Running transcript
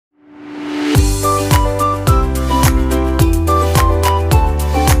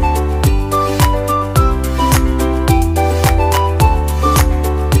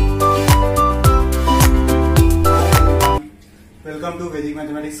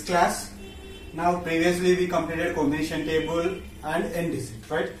6th class. Now previously we completed combination table and end digit,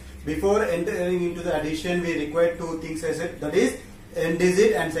 right? Before entering into the addition, we require two things I said, that is end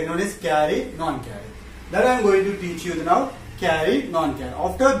digit and second one is carry, non-carry. That I am going to teach you now, carry, non-carry.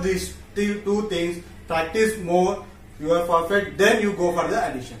 After these two things, practice more, you are perfect, then you go for the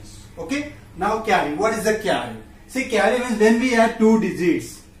additions. Okay? Now carry. What is the carry? See, carry means when we add two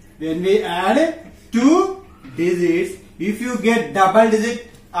digits. When we add two digits, if you get double digit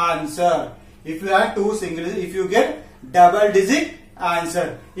answer. If you add two single digits, if you get double digit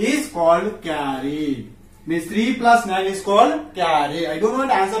answer is called carry. Means 3 plus 9 is called carry. I don't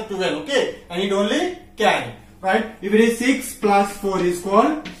want answer 12, okay? I need only carry. Right? If it is 6 plus 4 is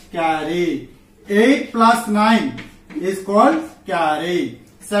called carry. 8 plus 9 is called carry.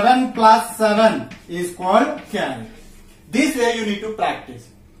 7 plus 7 is called carry. This way you need to practice.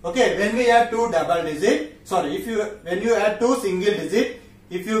 Okay, when we add two double digit, when you add two single digit,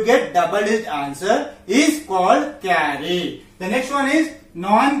 if you get double digit answer is called carry. The next one is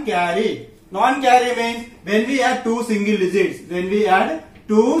non-carry. Non-carry means when we add two single digits,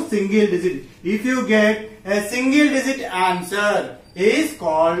 if you get a single digit answer is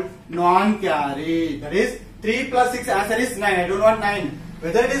called non-carry. That is 3 plus 6 answer is 9. I don't want 9.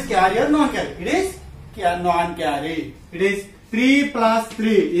 Whether it is carry or non-carry, it is non-carry. It is 3 plus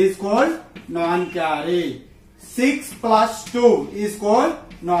 3 is called non-carry. 6 plus 2 is called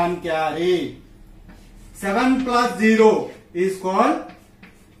non-carry. 7 plus 0 is called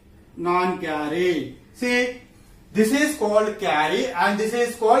non-carry. See, this is called carry and this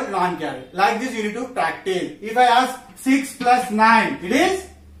is called non-carry. Like this you need to practice. If I ask 6 plus 9, it is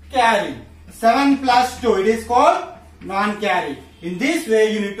carry. 7 plus 2, it is called non-carry. In this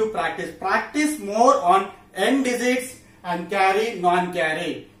way you need to practice. Practice more on end digits and carry,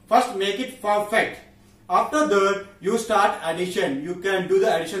 non-carry. First make it perfect. After that you start addition. You can do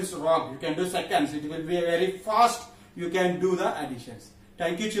the additions wrong. You can do seconds. It will be very fast. You can do the additions.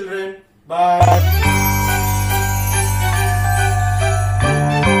 Thank you children. Bye.